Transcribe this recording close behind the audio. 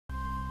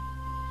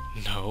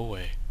No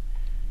way.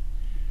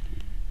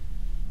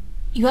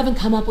 You haven't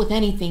come up with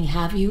anything,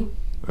 have you?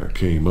 I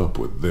came up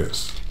with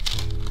this.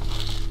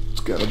 It's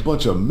got a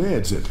bunch of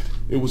meds in it.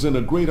 It was in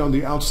a grate on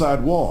the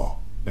outside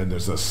wall, and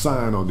there's a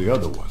sign on the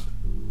other one.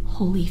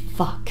 Holy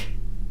fuck.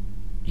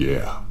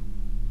 Yeah.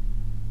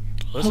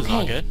 Well, this is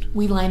not good.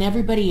 We line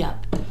everybody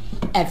up.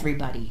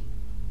 Everybody.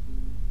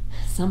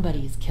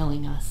 Somebody is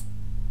killing us.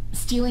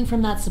 Stealing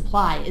from that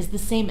supply is the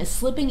same as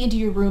slipping into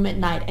your room at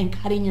night and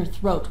cutting your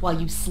throat while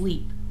you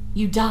sleep.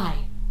 You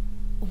die.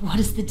 What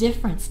is the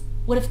difference?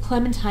 What if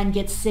Clementine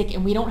gets sick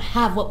and we don't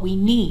have what we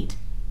need?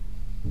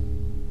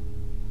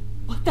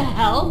 What the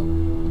hell?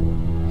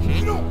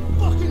 You don't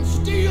fucking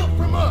steal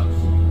from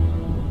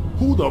us!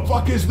 Who the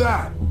fuck is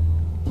that?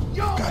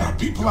 Y'all Got our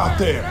people out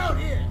there. Out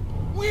here.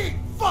 We ain't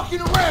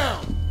fucking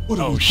around! What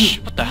are Oh we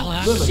shit, what the hell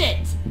happened? Lily.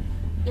 Shit!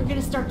 They're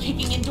gonna start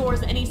kicking in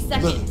doors any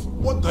second. Lily,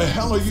 what the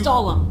hell are you...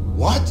 Stall them.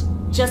 What?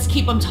 Just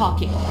keep him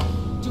talking.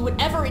 Do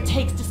whatever it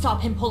takes to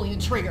stop him pulling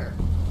the trigger.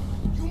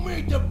 You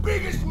made the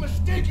biggest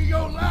mistake of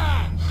your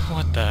life!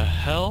 What the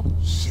hell?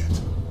 Shit.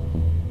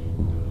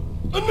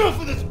 Enough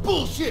of this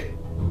bullshit!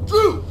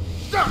 Drew,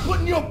 stop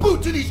putting your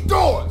boot to these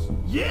doors!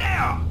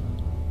 Yeah!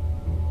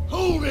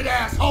 Hold it,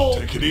 asshole!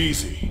 Take it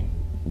easy.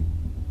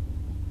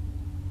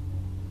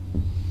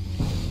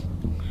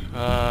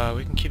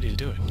 We can keep these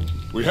doing.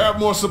 We have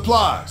more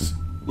supplies.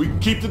 We can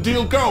keep the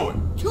deal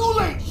going. Too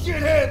late,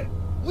 shithead!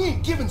 We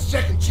ain't giving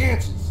second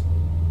chances.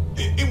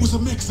 It was a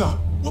mix-up.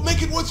 We'll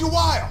make it worth your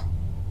while.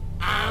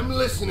 I'm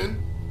listening.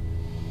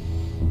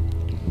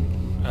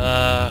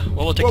 What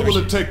will it take What to will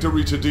reach it take to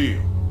reach a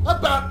deal?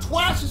 About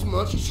twice as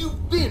much as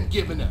you've been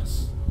giving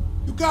us.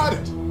 You got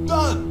it.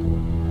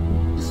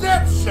 Done. Is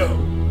that so?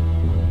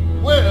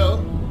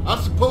 Well, I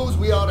suppose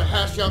we ought to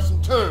hash out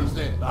some terms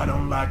then. I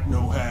don't like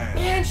no hash.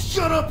 Man,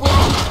 shut up!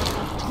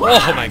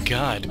 Oh my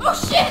god. Oh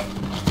shit!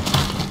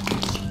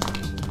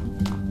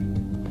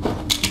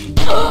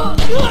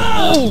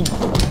 Oh!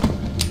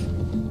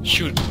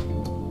 Shoot.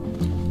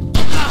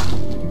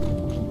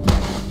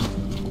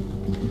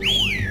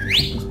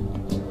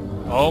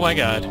 Oh my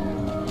god.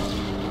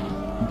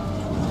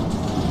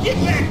 Get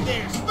back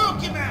there!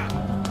 Smoke him out!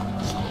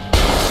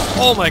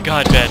 Oh my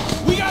god, Ben.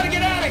 We gotta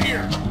get out of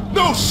here!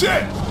 No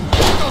shit!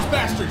 Get those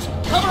bastards!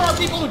 Cover our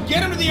people and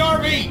get them to the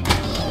RV!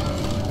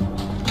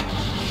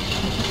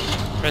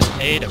 Press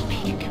A to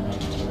peek.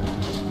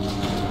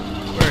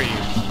 Where are you?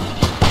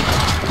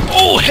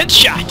 Oh,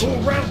 headshot!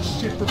 Go around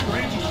shit for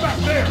brains, he's back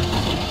there!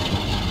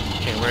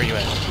 Okay, where are you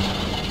at?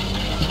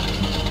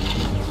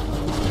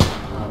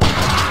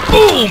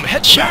 Boom!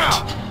 Headshot!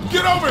 Now,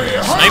 get over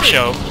here! Hurry! Snipe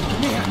show.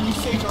 Man, you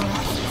saved our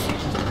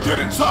asses. Get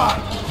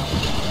inside!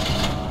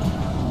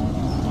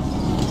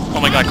 Oh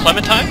my god,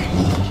 Clementine?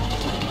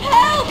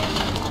 Help!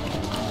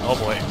 Oh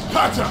boy.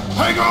 Gotcha!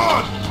 Hang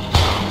on!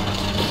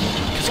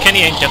 Because Kenny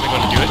ain't definitely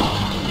going to do it.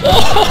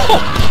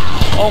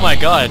 Oh, oh my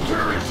god.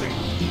 Where is he?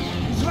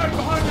 He's right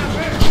behind that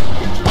van.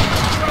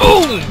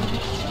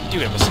 Boom!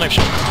 Dude, I'm a snipe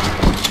shot.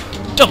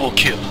 Double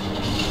kill.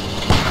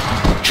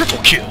 Triple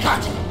kill.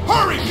 Gotcha!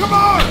 Hurry! Come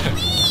on!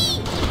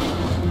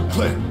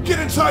 Clint, get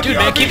inside Dude, the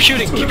man, RV. keep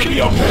shooting, It's keep gonna be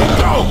shooting. okay.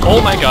 Go!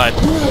 Oh my god.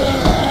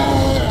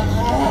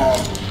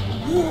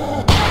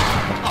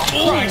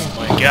 Oh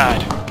my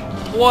god.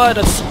 What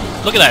a...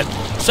 Look at that.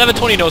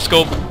 720 no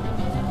scope.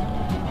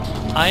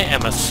 I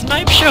am a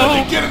snipe show.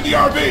 Lily, get in the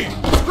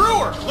RV! Screw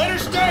her! Let her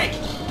stay!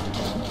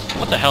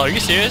 What the hell? Are you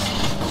serious?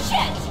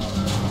 Shit!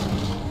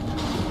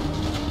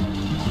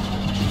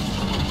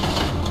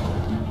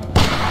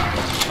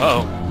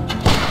 Uh-oh.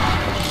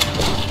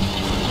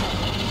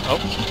 Oh,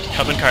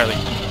 helping Carly.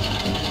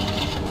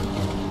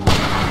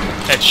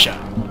 Headshot.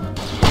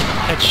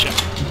 Headshot.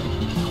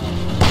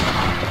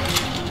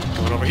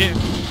 Going over here.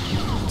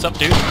 What's up,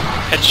 dude?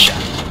 Headshot.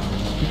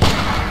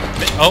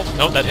 Oh,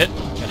 no, that hit.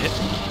 That hit.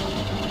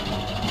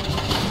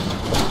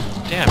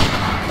 Damn.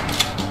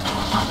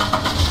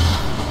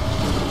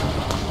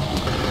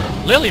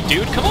 Lily,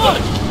 dude, come on!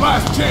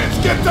 Last chance,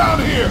 get down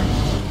here!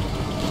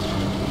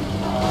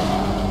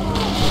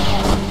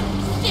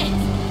 Shit!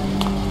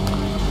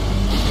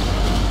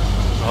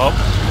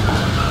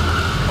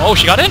 Oh. Oh,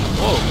 she got in?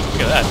 Whoa,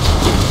 look at that.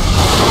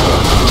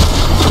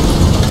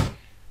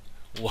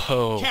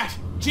 Whoa. Cat!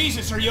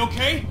 Jesus, are you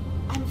okay?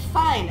 I'm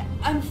fine.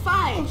 I'm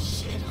fine. Oh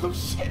shit, oh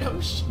shit,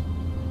 oh shit.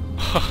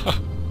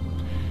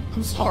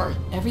 I'm sorry.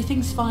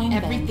 Everything's fine.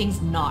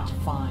 Everything's not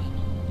fine.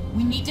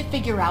 We need to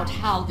figure out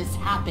how this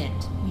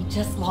happened. We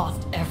just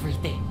lost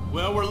everything.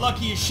 Well, we're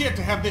lucky as shit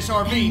to have this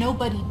RV. And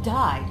nobody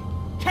died.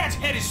 Cat's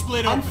head is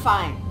split I'm open.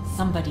 fine.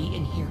 Somebody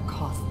in here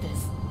caused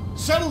this.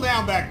 Settle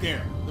down back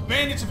there. The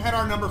bandits have had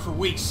our number for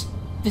weeks.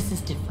 This is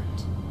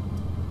different.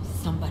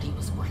 Somebody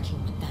was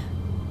working with them.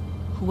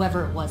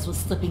 Whoever it was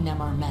slipping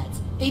them our meds.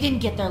 They didn't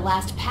get their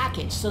last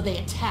package, so they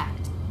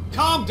attacked.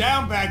 Calm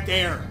down back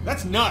there.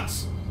 That's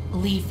nuts.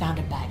 Lee found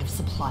a bag of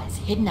supplies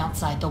hidden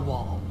outside the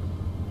wall.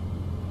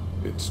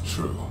 It's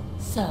true.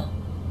 So,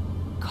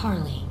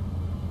 Carley,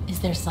 is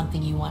there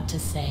something you want to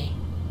say?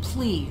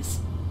 Please.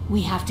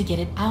 We have to get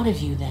it out of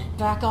you then.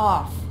 Back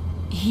off.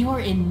 You're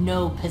in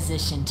no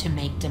position to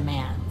make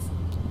demands.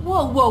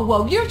 Whoa, whoa,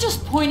 whoa, you're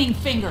just pointing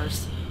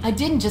fingers. I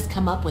didn't just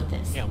come up with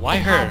this. Yeah, why I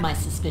her? had my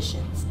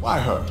suspicions. Why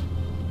her?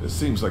 It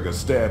seems like a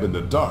stab in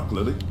the dark,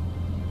 Lily.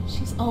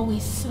 She's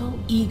always so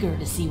eager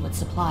to see what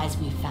supplies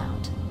we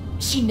found.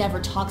 She never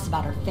talks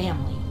about her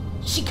family.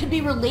 She could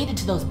be related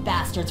to those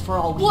bastards for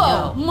all we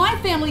Whoa, know. my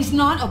family's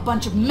not a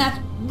bunch of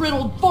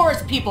meth-riddled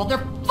forest people.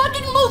 They're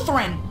fucking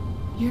Lutheran.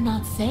 You're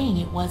not saying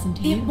it wasn't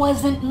you? It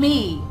wasn't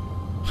me.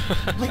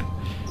 Like,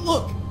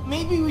 look,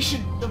 maybe we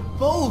should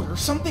vote or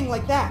something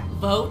like that.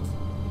 Vote?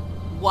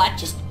 What?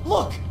 Just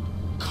look.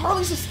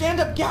 Carly's a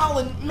stand-up gal,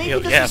 and maybe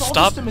this yeah, is all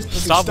stop- just a mystery.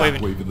 stop Stop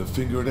waving. waving the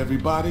finger at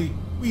everybody.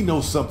 We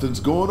know something's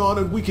going on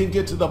and we can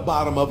get to the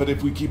bottom of it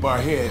if we keep our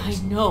I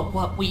heads. know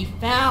what we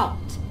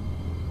found.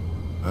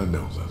 I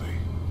know, Lily.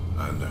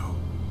 I know.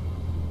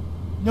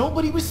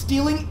 Nobody was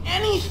stealing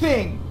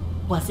anything.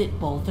 Was it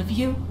both of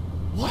you?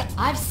 What?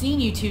 I've seen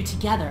you two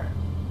together.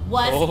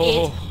 Was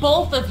Oh. it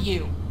both of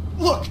you?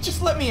 Look,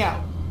 just let me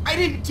out. I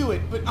didn't do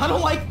it, but I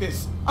don't like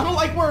this. I don't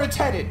like where it's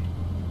headed.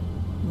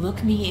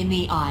 Look me in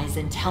the eyes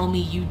and tell me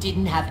you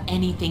didn't have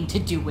anything to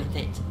do with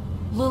it.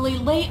 Lily,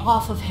 lay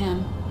off of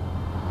him.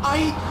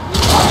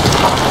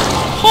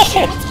 What's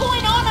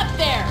going on up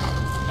there?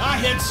 I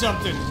hit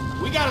something.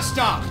 We gotta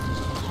stop.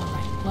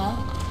 Alright, well,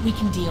 we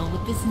can deal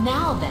with this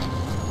now then.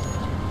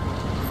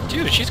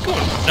 Dude, she's going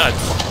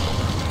nuts.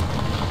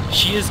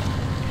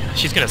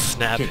 She's gonna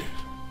snap. Kenny,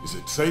 is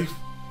it safe?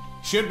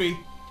 Should be.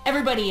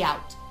 Everybody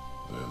out.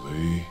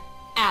 Lily.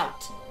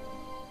 Out.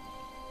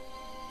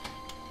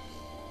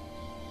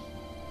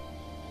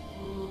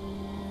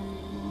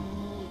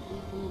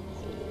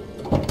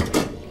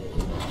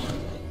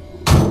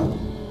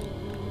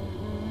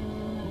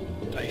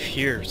 I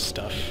hear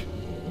stuff.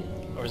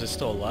 Or is it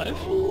still alive?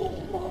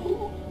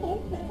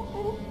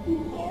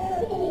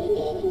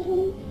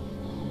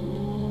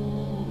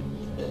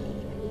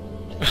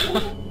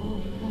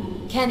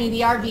 Kenny,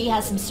 the RV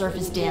has some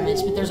surface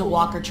damage, but there's a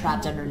walker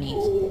trapped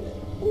underneath.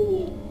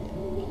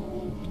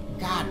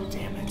 God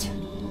damn it.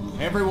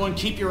 Everyone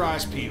keep your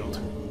eyes peeled.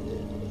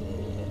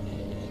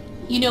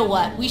 You know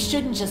what? We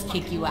shouldn't just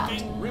kick you out.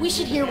 We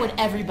should hear what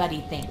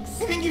everybody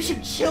thinks. I think you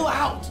should chill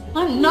out.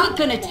 I'm not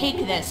gonna take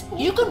this.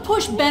 You can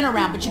push Ben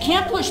around, but you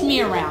can't push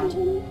me around.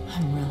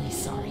 I'm really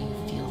sorry you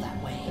feel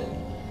that way.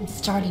 I'm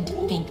starting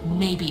to think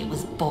maybe it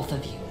was both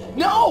of you.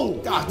 No!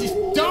 Ah, this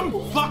dumb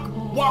fuck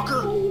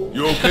Walker.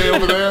 You okay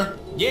over there?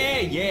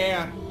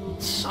 Yeah.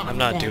 I'm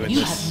not Ben, doing you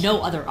this. have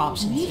no other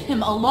options. Leave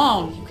him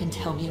alone. You can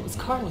tell me it was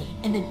Carly,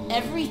 and then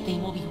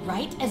everything will be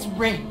right as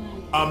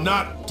rain. I'm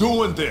not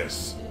doing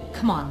this.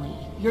 Come on, Lee.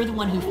 You're the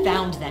one who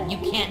found them. You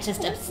can't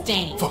just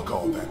abstain. Fuck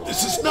all that.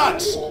 This is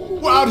nuts.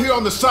 We're out here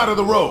on the side of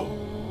the road.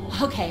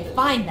 Okay,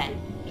 fine then.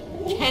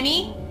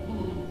 Kenny?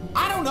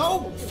 I don't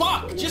know.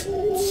 Fuck. Just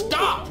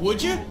stop,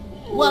 would you?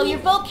 Well, your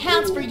vote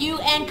counts for you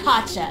and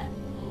Katja.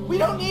 We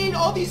don't need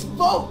all these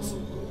votes.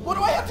 What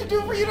do I have to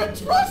do for you to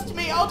trust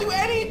me? I'll do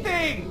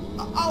anything.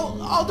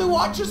 I'll do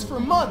watches for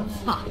months.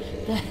 Ha,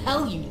 the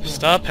hell you do.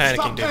 Stop panicking,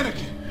 Stop dude.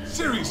 panicking.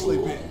 Seriously,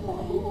 Ben.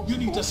 You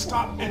need to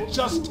stop and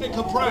just take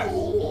a breath.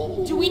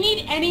 Do we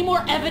need any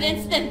more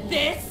evidence than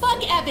this?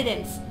 Fuck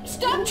evidence.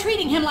 Stop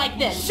treating him like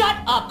this. Shut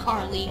up,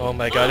 Carly. Oh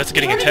my god, that's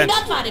getting Turning intense.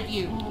 nuts out of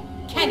you.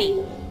 Kenny,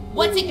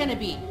 what's it gonna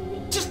be?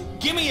 Just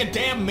give me a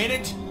damn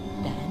minute.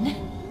 Ben,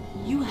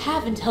 you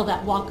have until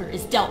that walker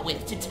is dealt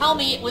with to tell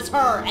me it was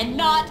her and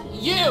not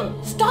you.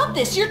 Stop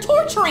this. You're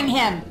torturing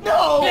him.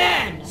 No!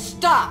 Ben,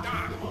 stop.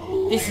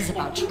 This is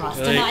about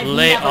trust, and I've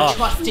Lay never off.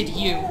 trusted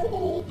you.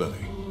 Lily,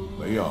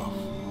 lay off.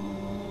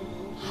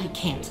 I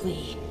can't,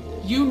 Lee.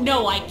 You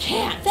know I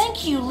can't.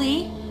 Thank you,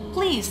 Lee.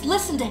 Please,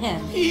 listen to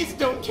him. Please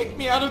don't kick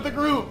me out of the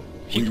group.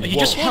 He We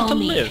just won't. wanted to Tell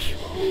me. live.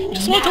 He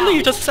just wanted to Now.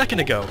 leave just a second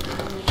ago.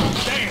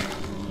 Damn.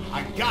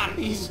 I got it.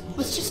 Please,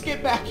 let's just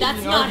get back That's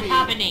in the not RV.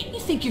 happening. You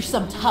think you're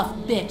some tough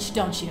bitch,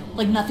 don't you?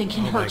 Like nothing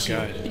can Oh my hurt you.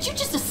 God. But you're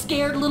just a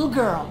scared little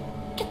girl.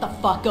 Get the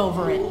fuck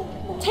over it.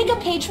 Take a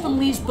page from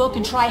Lee's book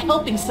and try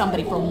helping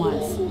somebody for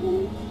once.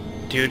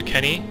 Dude,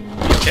 Kenny,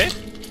 you okay?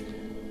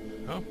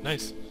 Oh,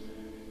 nice.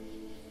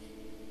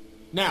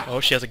 Now. Oh,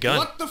 she has a gun.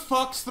 What the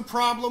fuck's the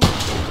problem?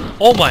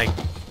 Oh my...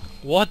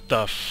 What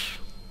the f...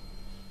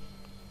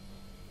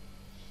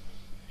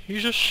 You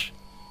just...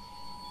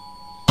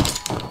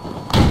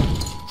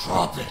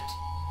 Drop it.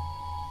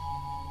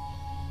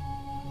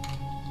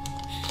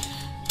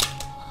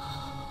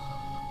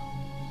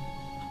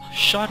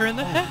 shot her in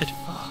the head.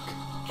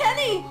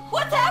 Kenny,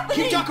 what's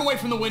happening? You duck away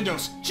from the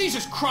windows.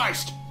 Jesus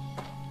Christ.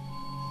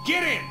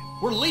 Get in.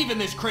 We're leaving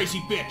this crazy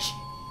bitch.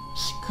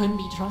 She couldn't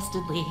be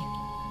trusted, Lee.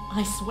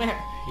 I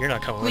swear. You're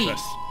not coming Please. with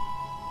us.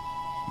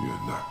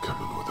 You're not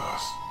coming with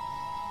us.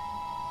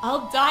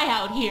 I'll die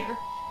out here.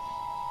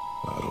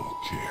 I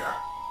don't care.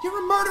 You're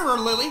a murderer,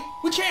 Lily.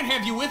 We can't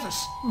have you with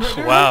us.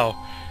 Murderer? Wow.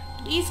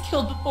 He's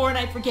killed before and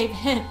I forgave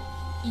him.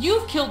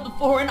 You've killed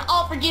before and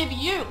I'll forgive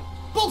you.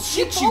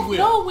 Bullshit, You you both will.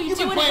 know we You've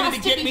do been it planning has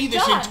to to get be me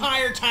this done.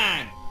 entire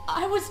time.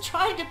 I was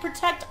trying to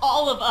protect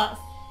all of us.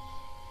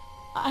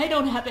 I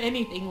don't have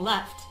anything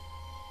left.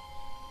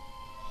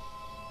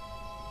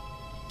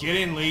 Get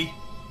in, Lee.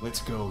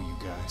 Let's go, you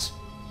guys.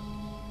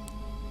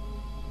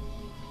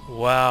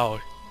 Wow.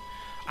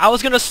 I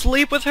was gonna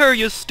sleep with her,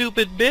 you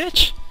stupid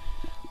bitch!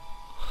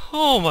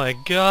 Oh my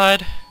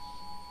god.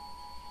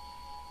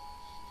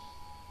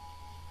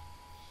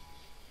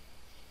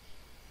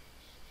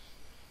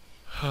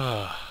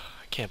 I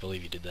can't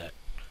believe you did that.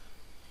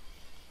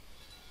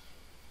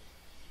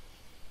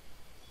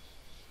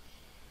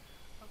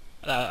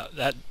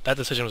 That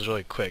decision was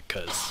really quick,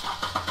 cause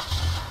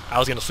I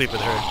was gonna sleep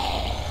with her.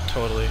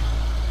 Totally.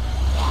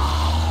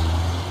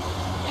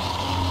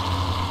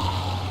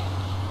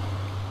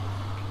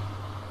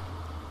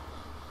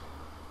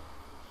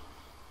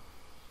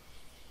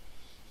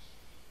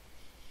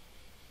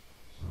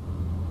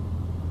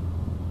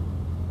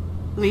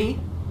 Lee,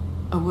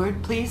 a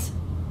word, please?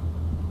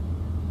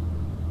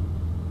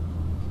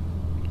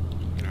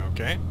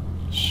 Okay,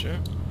 sure.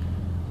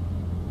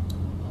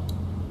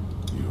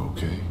 You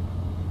okay?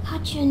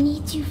 Katja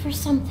needs you for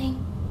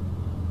something.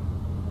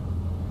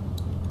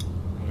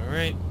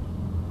 Alright.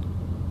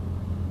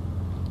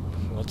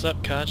 What's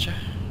up, Katja?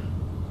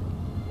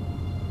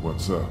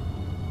 What's up?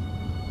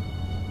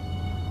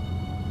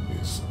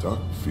 Is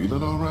Duck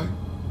feeling alright?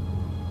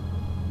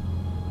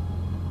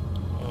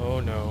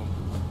 Oh no.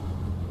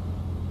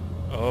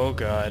 Oh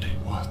god.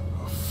 What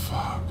the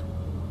fuck?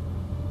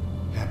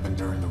 Happened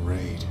during the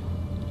raid.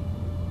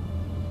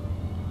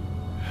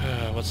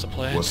 What's the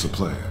plan? What's the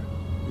plan?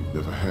 We've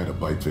never had a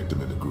bite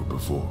victim in the group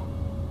before.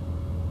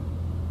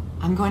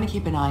 I'm going to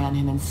keep an eye on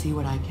him and see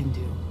what I can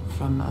do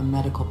from a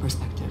medical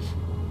perspective.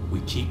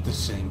 We keep the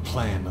same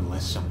plan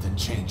unless something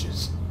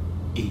changes.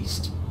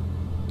 East.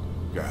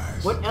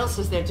 Guys. What else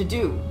is there to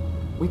do?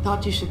 We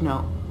thought you should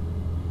know.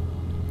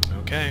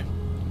 Okay.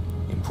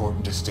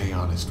 Important to stay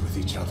honest with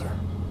each other.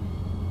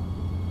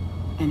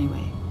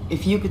 Anyway,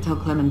 if you could tell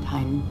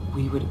Clementine,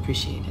 we would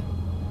appreciate it.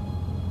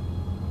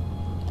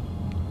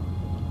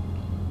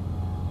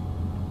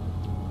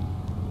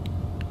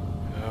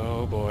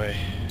 Oh boy.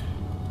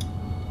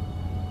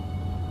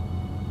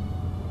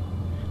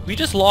 We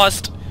just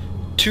lost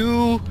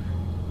 2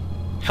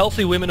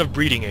 healthy women of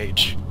breeding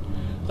age.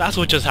 That's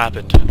what just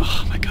happened.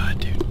 Oh my god,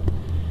 dude.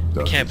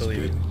 Duck I can't is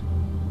believe it. bitten.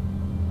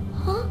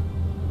 Huh?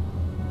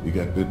 He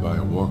got bit by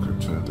a walker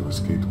trying to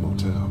escape the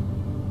motel.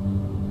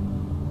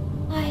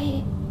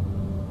 I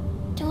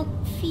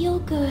don't feel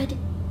good.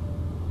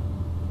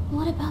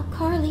 What about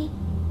Carley?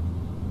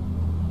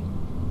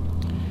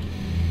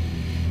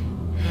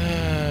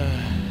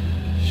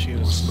 She There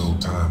was was... no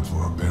time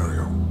for a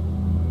burial.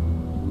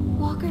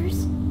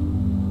 Walkers?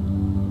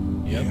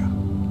 Yep. Yeah.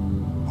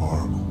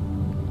 Horrible.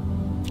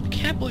 I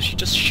can't believe she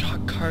just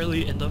shot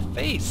Carley in the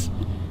face.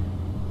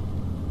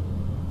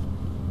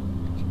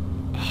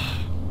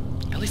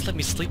 At least let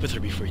me sleep with her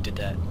before you did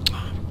that.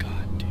 Oh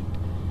god, dude.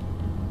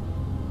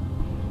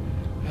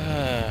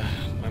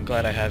 I'm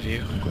glad I have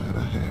you. I'm glad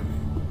I have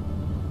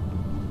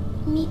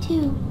you. Me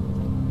too.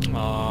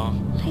 Aw.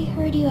 I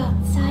heard you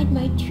outside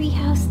my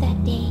treehouse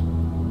that day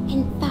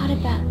and thought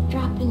about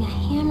dropping a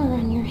hammer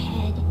on your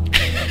head.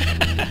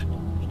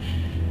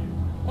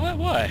 What?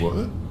 Why?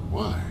 What?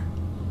 Why?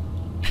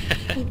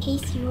 In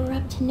case you were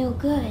up to no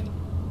good.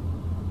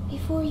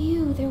 Before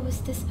you, there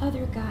was this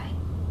other guy.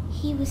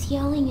 He was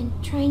yelling and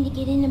trying to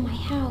get into my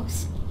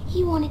house.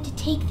 He wanted to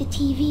take the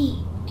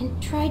TV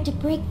and tried to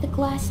break the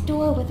glass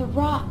door with a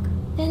rock.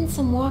 Then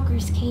some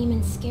walkers came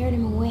and scared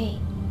him away.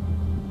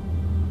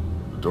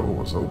 The door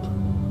was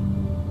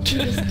open. He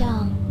was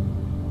dumb.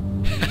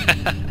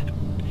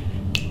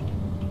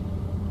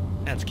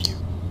 That's cute.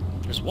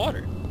 There's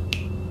water.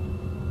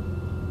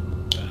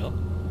 The hell?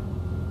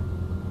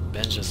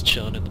 Ben's just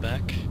chilling in the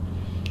back.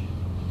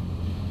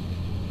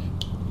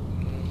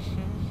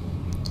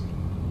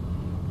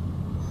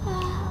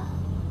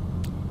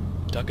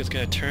 Duck is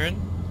gonna turn.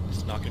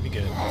 It's not gonna be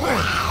good.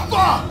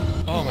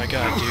 Oh my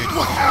god, dude.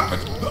 What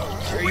happened?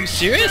 Are you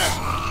serious?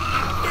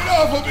 Get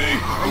off of me!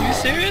 Are you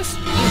serious?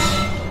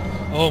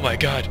 Oh my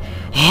god.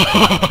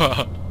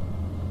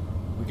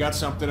 We got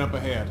something up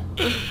ahead.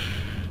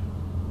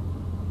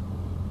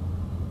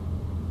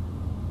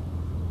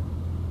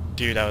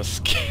 Dude, that was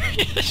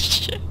scary as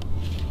shit.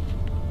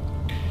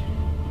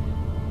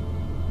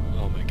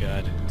 Oh my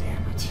god.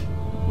 Damn it.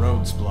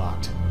 Road's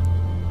blocked.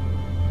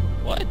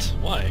 What?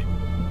 Why?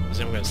 Is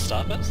anyone gonna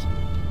stop us?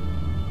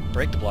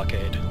 Break the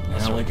blockade.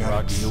 Let's Now we throw gotta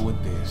rocks. deal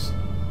with this.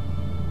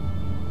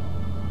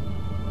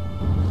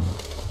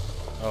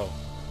 Oh,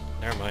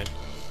 never mind.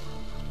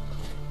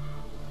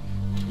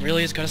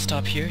 Really, it's gotta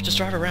stop here? Just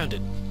drive around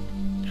it.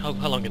 How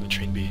long can the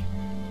train be?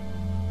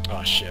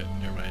 Oh shit,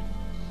 never mind.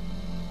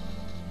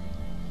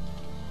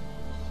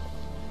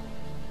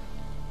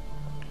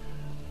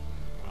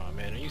 Oh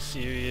man, are you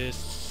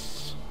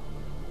serious?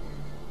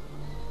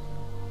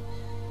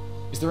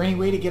 Is there any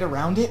way to get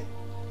around it?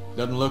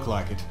 Doesn't look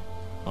like it.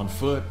 On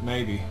foot,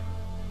 maybe.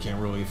 Can't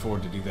really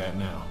afford to do that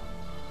now.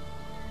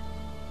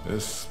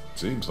 This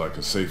seems like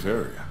a safe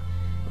area.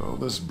 All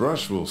this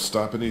brush will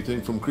stop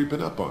anything from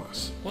creeping up on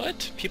us.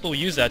 What? People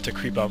use that to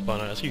creep up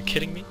on us. Are you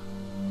kidding me?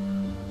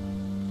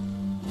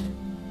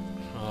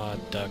 Aw,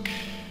 Duck.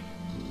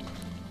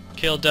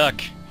 Kill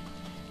Duck.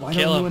 Why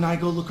Kill don't him. you and I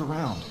go look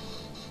around?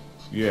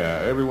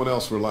 Yeah, everyone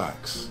else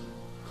relax.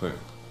 Clint,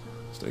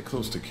 stay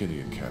close to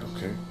Kenny and Kat,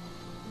 okay?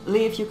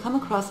 Lee, if you come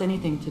across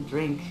anything to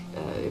drink,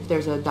 if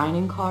there's a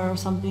dining car or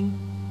something,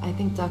 I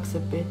think Duck's a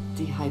bit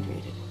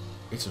dehydrated.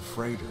 It's a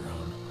freighter,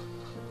 hon.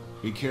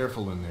 Be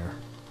careful in there.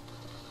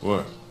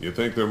 What, you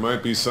think there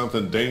might be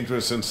something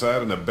dangerous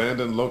inside an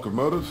abandoned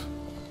locomotive?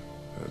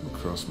 Hadn't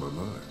crossed my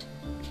mind.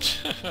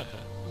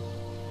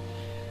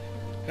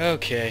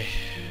 Okay.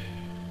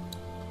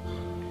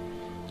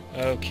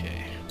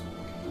 Okay.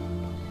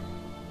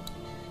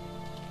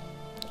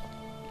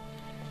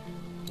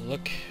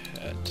 Look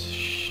at...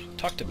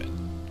 Talk to Ben.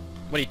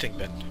 What do you think,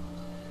 Ben?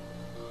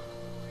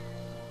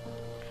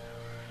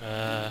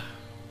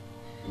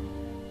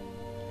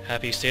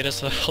 Happy you stayed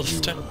us all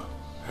this time?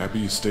 Happy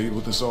you stayed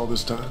with us all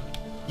this time?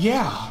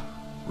 Yeah.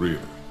 Really?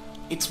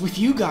 It's with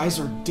you guys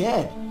or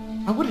dead.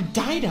 I would have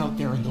died out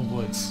there in the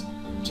woods.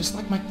 Just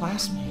like my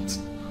classmates.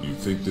 You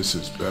think this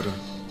is better?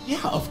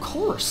 Yeah, of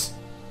course.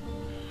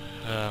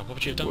 What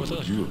would you have done What with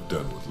would Lily? you have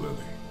done with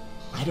Lily?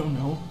 I don't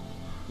know.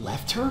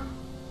 Left her?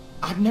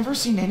 I've never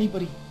seen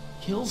anybody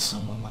kill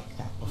someone like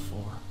that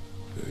before.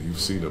 Yeah, you've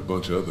seen a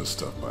bunch of other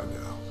stuff by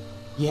now.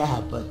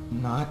 Yeah, but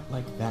not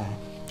like that.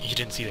 You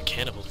didn't see the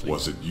cannibal thing.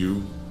 Was it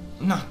you?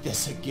 Not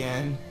this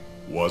again.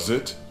 Was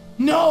it?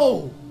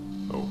 No!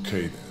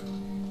 Okay then.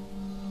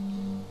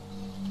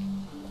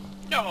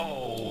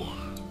 No!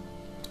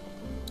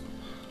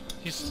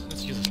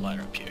 Let's use this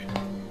ladder up here.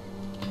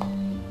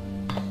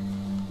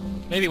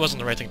 Maybe it wasn't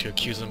the right thing to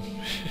accuse him.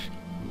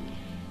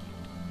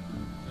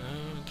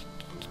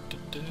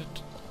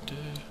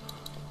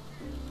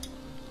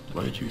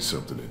 Might be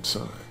something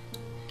inside.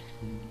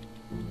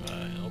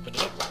 Open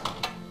it up.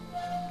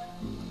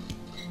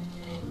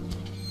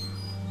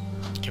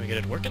 Can we get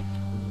it working?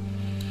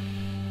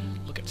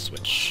 Look at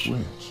switch.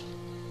 Switch.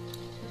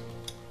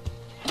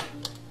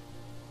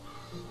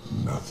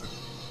 Nothing.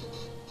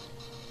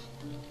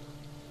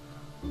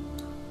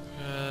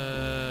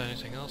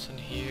 Anything else in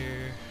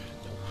here?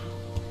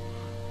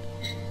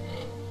 Nope.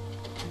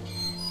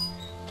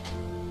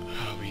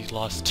 Oh, we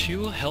lost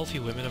 2 healthy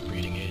women of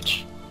breeding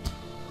age.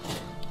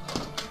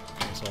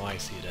 That's all I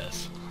see it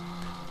as.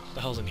 What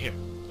the hell's in here?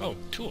 Oh,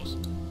 tools.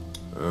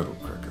 That'll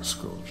crack a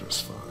skull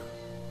just fine.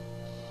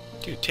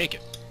 Dude, take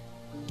it.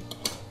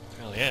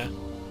 Hell yeah.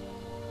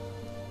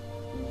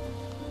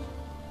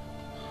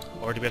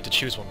 Or do we have to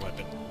choose one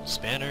weapon?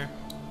 Spanner?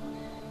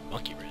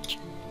 Monkey wrench.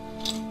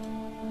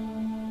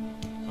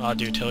 Aw,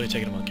 dude, totally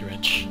taking a monkey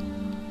wrench.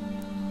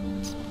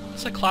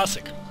 It's a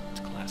classic. It's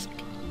a classic.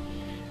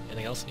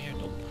 Anything else in here?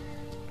 Nope.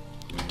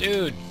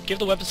 Dude, give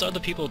the weapons to other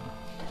people.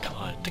 Come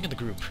on, think of the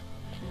group.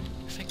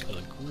 Think of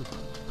the group.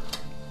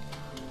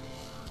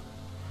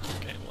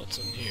 Okay, what's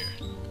in here?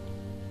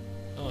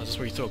 Oh, is this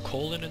where you throw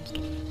coal in and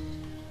stuff?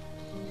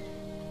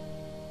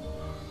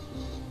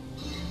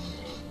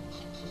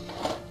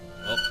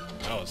 Oh,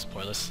 that was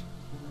pointless.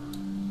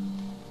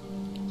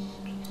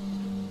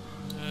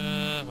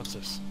 What's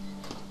this?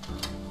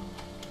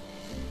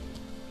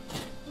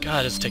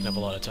 God, it's taking up a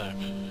lot of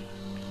time.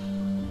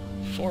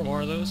 4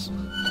 more of those?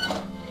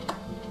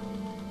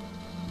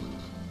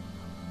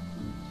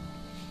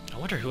 I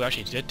wonder who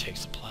actually did take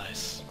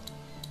supplies.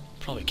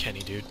 Probably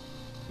Kenny, dude.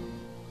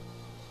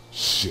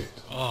 Shit.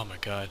 Oh my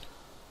god.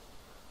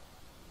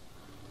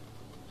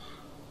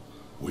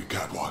 We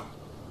got one.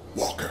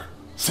 Walker,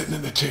 sitting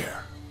in the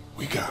chair.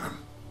 We got him.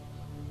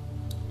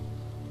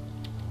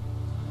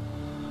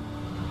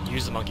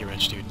 Use the monkey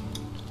wrench, dude.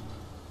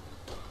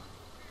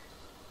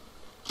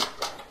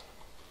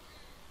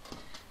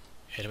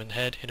 Hit him in the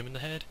head, hit him in the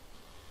head.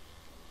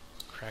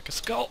 Crack a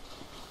skull.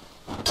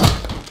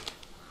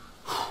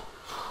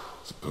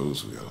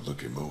 Suppose we ought to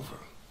look him over.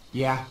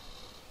 Yeah.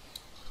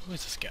 Who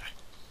is this guy?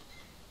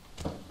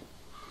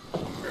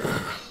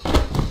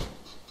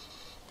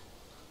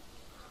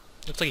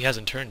 Looks like he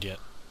hasn't turned yet.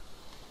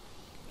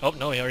 Oh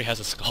no, he already has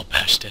a skull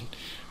bashed in.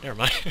 Never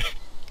mind.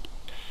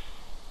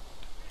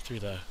 through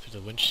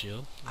the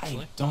windshield.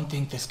 I don't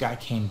think this guy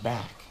came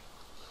back.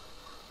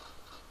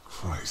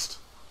 Christ.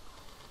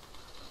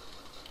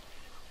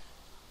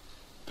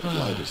 That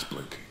light is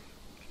blinking.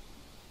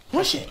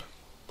 Push it.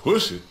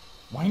 Push it?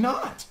 Why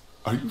not?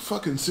 Are you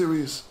fucking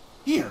serious?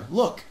 Here,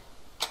 look.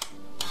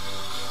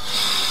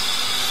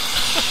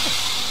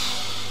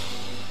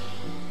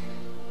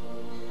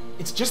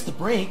 It's just the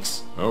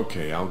brakes.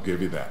 Okay, I'll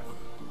give you that one.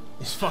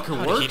 This fucker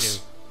How did he works?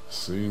 do?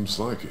 Seems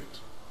like it.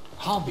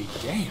 I'll be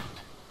damned.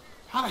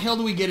 How the hell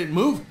do we get it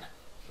moving?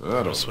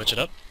 I don't Switch it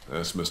know. up.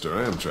 That's Mr.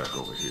 Amtrak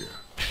over here.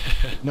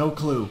 No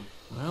clue.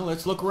 Well,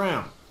 let's look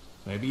around.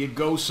 Maybe it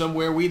goes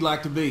somewhere we'd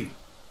like to be.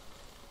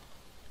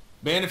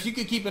 Ben, if you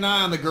could keep an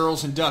eye on the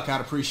girls and Duck, I'd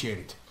appreciate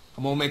it.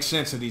 I'm gonna make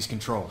sense of these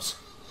controls.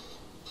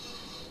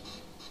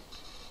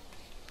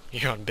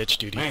 You're on bitch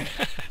duty. Man,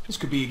 this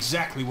could be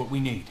exactly what we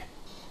need.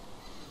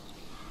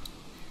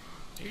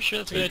 Are you sure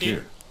that's a good Take idea?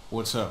 care.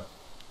 What's up?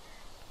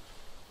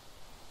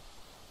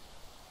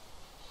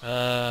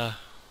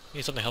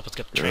 Need something to help us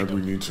get the train God,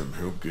 we going. need some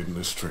help getting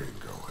this train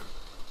going.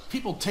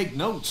 People take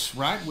notes,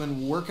 right,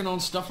 when working on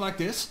stuff like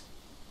this?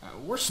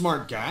 We're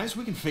smart guys.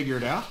 We can figure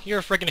it out. You're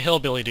a freaking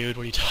hillbilly, dude.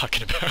 What are you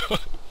talking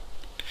about?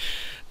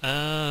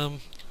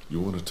 You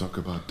want to talk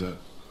about that?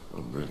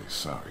 I'm really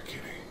sorry,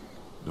 Kitty.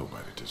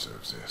 Nobody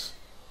deserves this.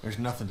 There's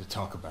nothing to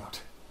talk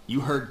about.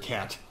 You heard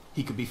Cat.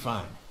 He could be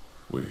fine.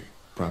 We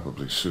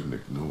probably shouldn't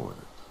ignore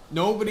it.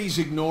 Nobody's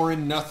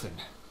ignoring nothing.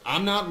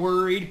 I'm not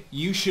worried.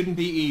 You shouldn't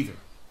be either.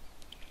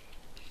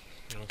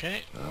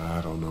 Okay.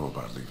 I don't know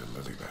about leaving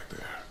Lily back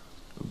there.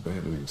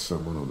 Abandoning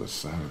someone on the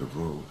side of the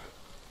road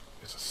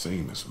is the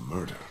same as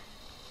murder.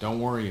 Don't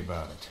worry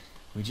about it.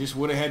 We just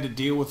would have had to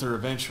deal with her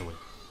eventually.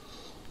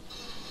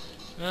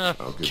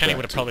 Kenny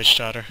would have probably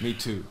shot her. Me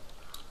too.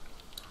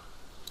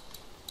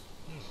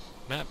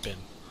 Map bin.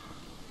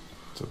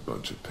 It's a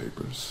bunch of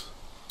papers.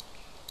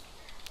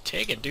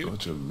 Take it, dude. A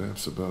bunch of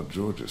maps about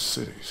Georgia's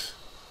cities.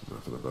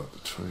 Nothing about the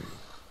train.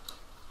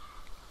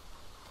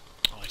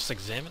 Oh, I just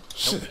examine?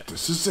 Shit, Nope.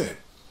 this is it.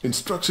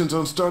 Instructions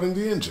on starting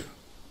the engine.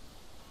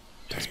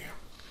 Damn,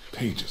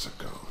 pages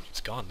are gone.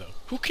 It's gone, though.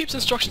 Who keeps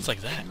instructions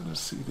like that? I gotta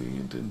see the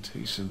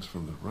indentations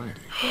from the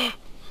writing.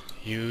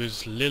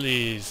 Use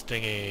Lilly's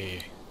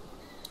thingy.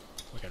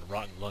 Like a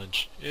rotten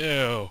lunch.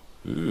 Ew.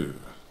 Ew.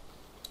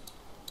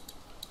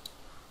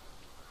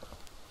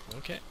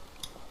 Okay.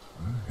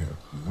 I have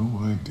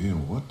no idea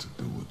what to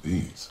do with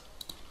these.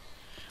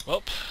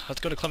 Well, let's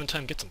go to Clementine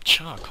and get some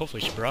chalk.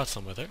 Hopefully she brought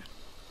some with her.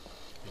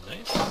 Be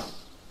nice.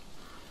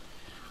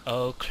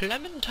 Oh,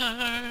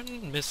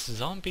 Clementine, Miss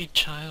Zombie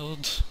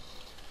Child.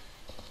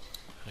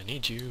 I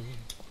need you.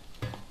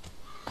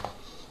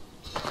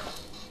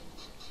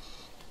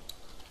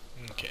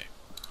 Okay.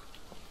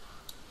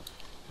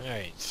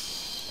 Alright.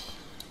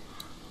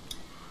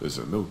 There's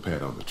a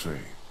notepad on the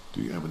train.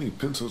 Do you have any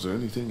pencils or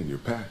anything in your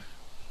pack?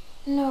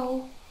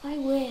 No, I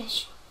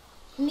wish.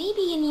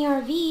 Maybe in the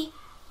RV.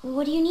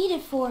 What do you need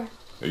it for?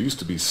 There used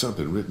to be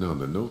something written on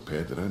the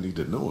notepad that I need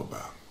to know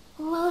about.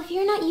 Well, if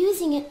you're not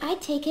using it,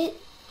 I'd take it.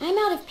 I'm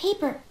out of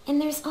paper,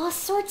 and there's all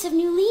sorts of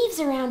new leaves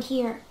around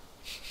here.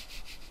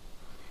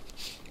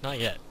 Not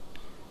yet.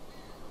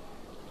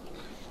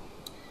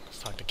 Let's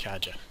talk to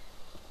Kaja.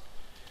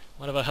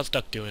 What about how's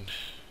Duck doing?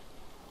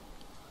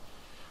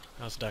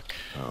 How's Duck?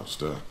 How's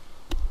that?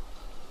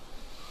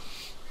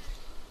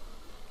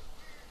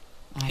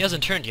 He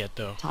hasn't turned yet,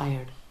 though.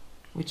 Tired,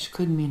 which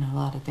could mean a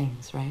lot of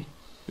things, right?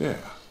 Yeah.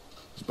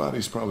 His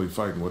body's probably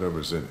fighting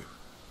whatever's in it.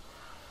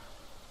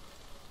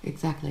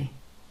 Exactly.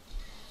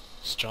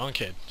 Strong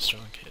kid.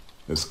 Strong kid.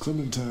 Has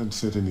Clementine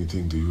said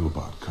anything to you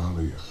about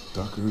CARLEY or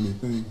Duck or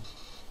anything?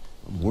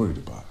 I'm worried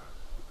about her.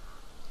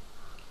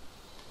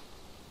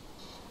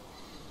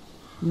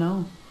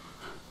 No.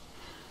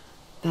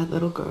 That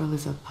little girl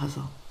is a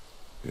puzzle.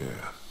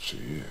 Yeah, she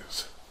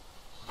is.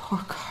 Poor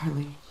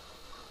CARLEY.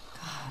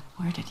 God,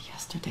 where did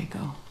yesterday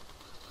go?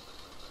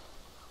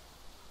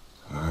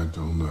 I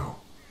don't know.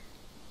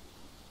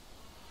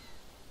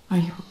 Are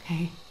you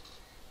okay?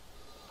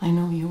 I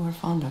know you were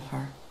fond of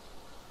her.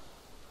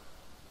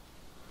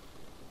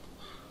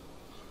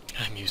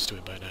 I'm used to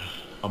it by now.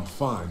 I'm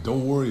fine.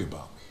 Don't worry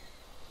about me.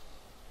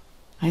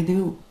 I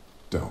do.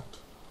 Don't.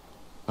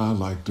 I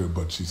liked her,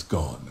 but she's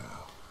gone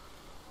now.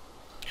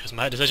 It was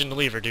my decision to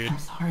leave her, dude. I'm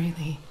sorry,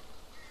 Lee.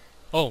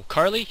 Oh,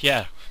 CARLEY?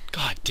 Yeah.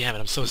 God damn it,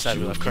 I'm so sad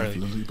we left CARLEY.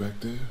 Lily back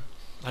there?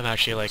 I'm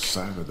actually like...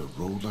 Side of the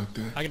road like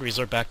that? I can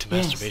resort back to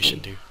Yes, masturbation,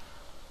 Lee. dude.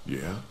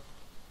 Yeah?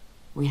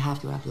 We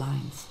have to have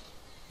lines.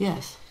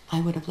 Yes,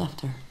 I would have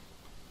left her.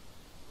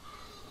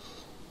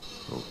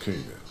 Okay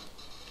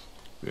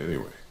then.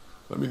 Anyway,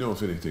 let me know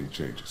if anything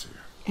changes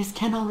here. Is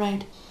Ken all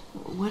right?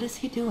 What is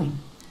he doing?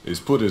 He's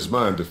put his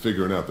mind to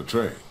figuring out the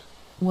train.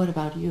 What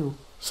about you?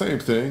 Same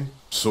thing,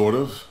 sort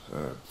of.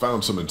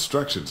 Found some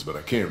instructions, but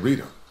I can't read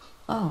them.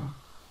 Oh.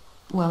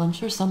 Well, I'm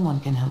sure someone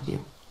can help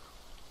you.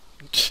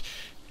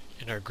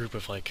 In our group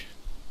of like...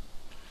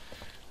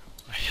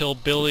 a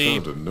hillbilly...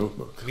 Found a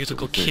notebook.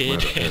 musical that we think kid.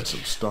 might have had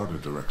some starter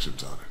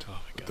directions on it. Oh my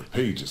But god. the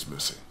page is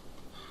missing.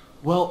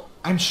 Well,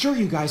 I'm sure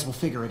you guys will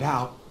figure it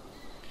out.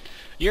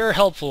 You're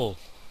helpful.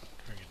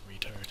 Friggin'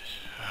 retard.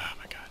 Oh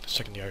my god. Let's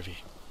check in the RV.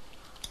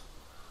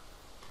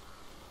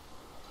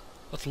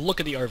 Let's look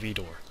at the RV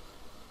door.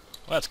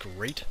 Well, that's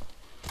great.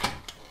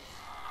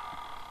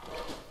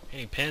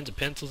 Any pens and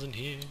pencils in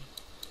here?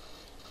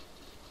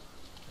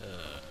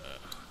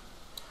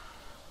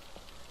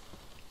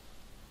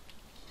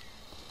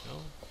 No?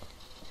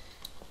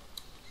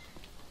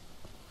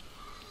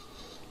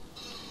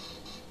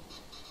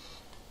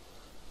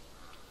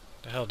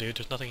 The hell, dude?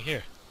 There's nothing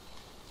here.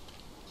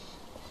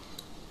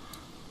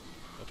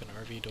 Open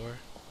RV door.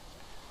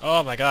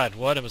 Oh my god,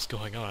 what is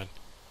going on?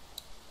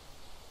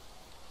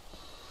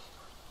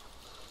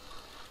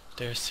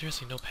 There's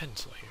seriously no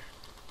pencil here.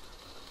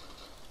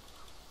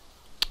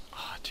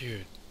 Ah,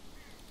 dude.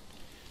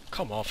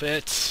 Come off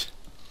it!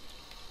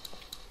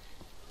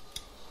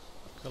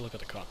 Go look at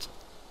the console.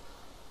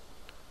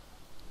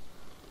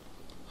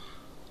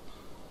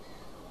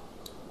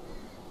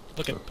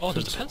 Look at... oh,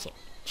 there's a pencil.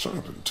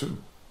 Sharpened, too.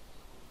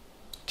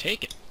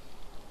 Take it.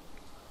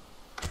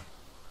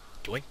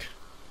 Doink.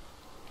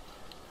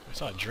 I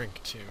saw a drink,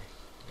 too.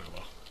 Oh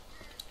well.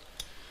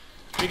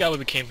 We got what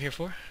we came here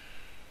for.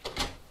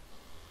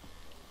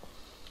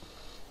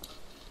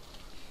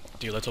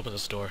 Dude, let's open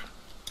this door.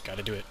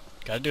 Gotta do it.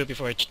 Gotta do it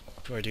before I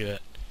do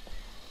that.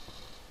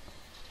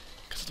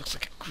 Because it looks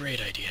like a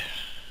great idea.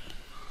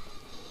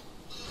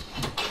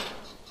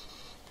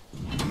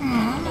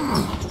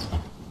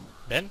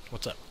 Ben,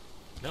 what's up?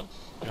 No?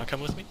 You're not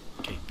coming with me?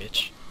 Okay,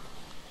 bitch.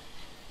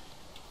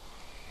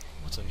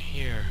 What's in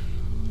here?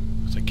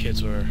 Looks like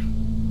kids were...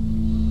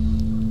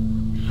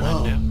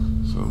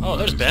 Oh,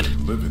 there's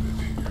Ben. Living in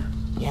here.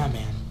 Yeah,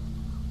 man.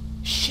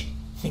 Shit,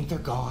 think they're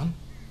gone?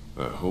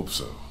 I hope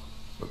so.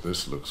 But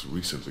this looks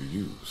recently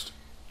used.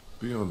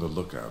 Be on the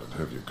lookout and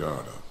have your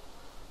guard up.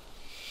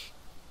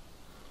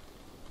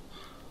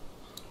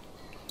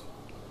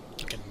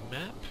 Like a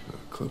map? A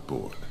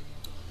clipboard.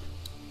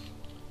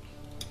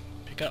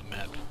 Pick up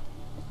map.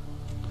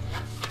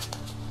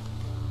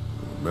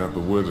 A map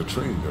of where the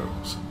train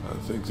goes. I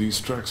think these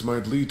tracks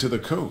might lead to the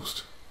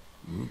coast.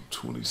 Route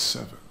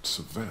 27,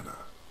 Savannah.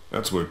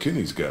 That's where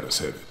Kenny's got us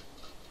headed.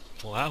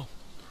 Wow.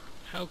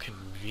 How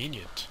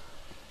convenient.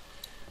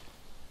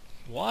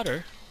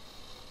 Water?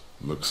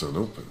 Looks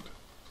unopened.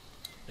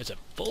 Is it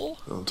full?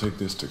 I'll take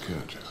this to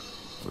Katja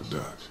for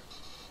Doc.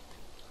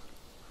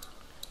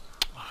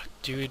 Oh,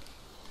 dude.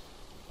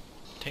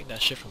 Take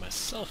that shit for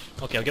myself.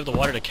 Okay, I'll give the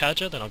water to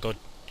Katja, then I'll go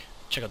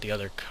check out the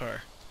other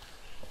car.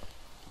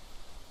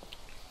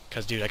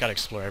 Cause dude, I gotta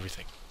explore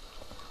everything.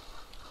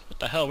 What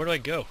the hell? Where do I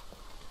go?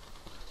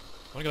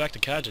 I wanna go back to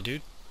Katja,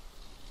 dude.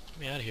 Get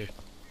me out of here.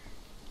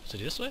 Is it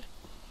this way?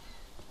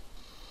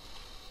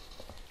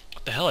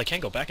 What the hell? I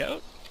can't go back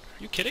out? Are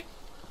you kidding?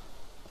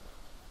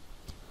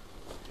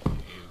 You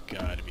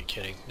gotta be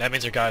kidding. That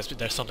means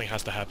there's something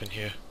has to happen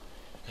here.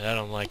 And I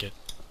don't like it.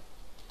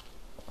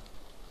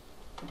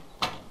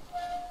 I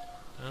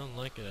don't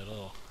like it at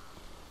all.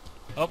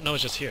 Oh, no,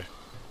 it's just here.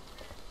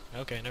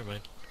 Okay, never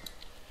mind.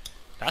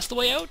 That's the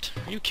way out?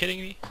 Are you kidding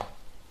me?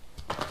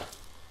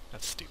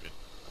 That's stupid.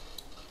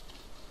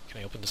 Can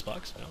I open this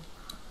box? No.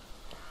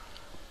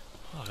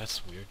 Oh,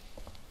 that's weird.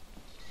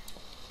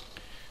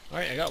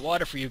 Alright, I got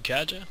water for you,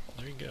 Katja.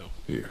 There you go.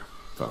 Here,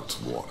 found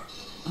some water.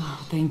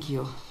 Oh, thank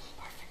you.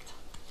 Perfect.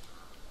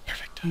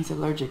 Perfect. He's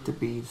allergic to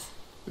bees.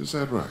 Is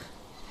that right?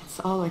 It's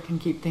all I can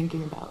keep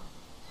thinking about.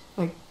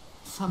 Like,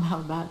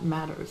 somehow that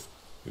matters.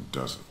 It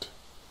doesn't.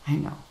 I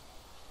know.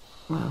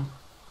 Well,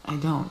 I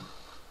don't,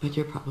 but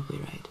you're probably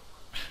right.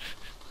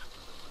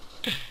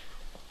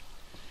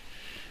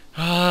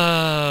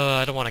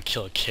 I don't want to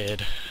kill a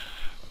kid.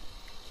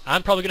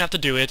 I'm probably gonna have to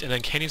do it, and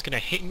then Kenny's gonna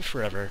hate me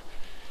forever.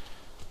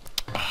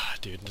 Ah,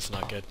 dude, this is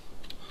not good.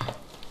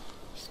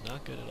 It's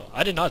not good at all.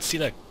 I did not see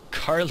that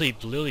CARLEY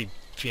LILLY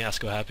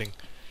fiasco happening.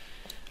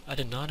 I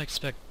did not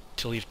expect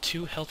to leave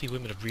two healthy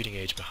women of breeding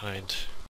age behind.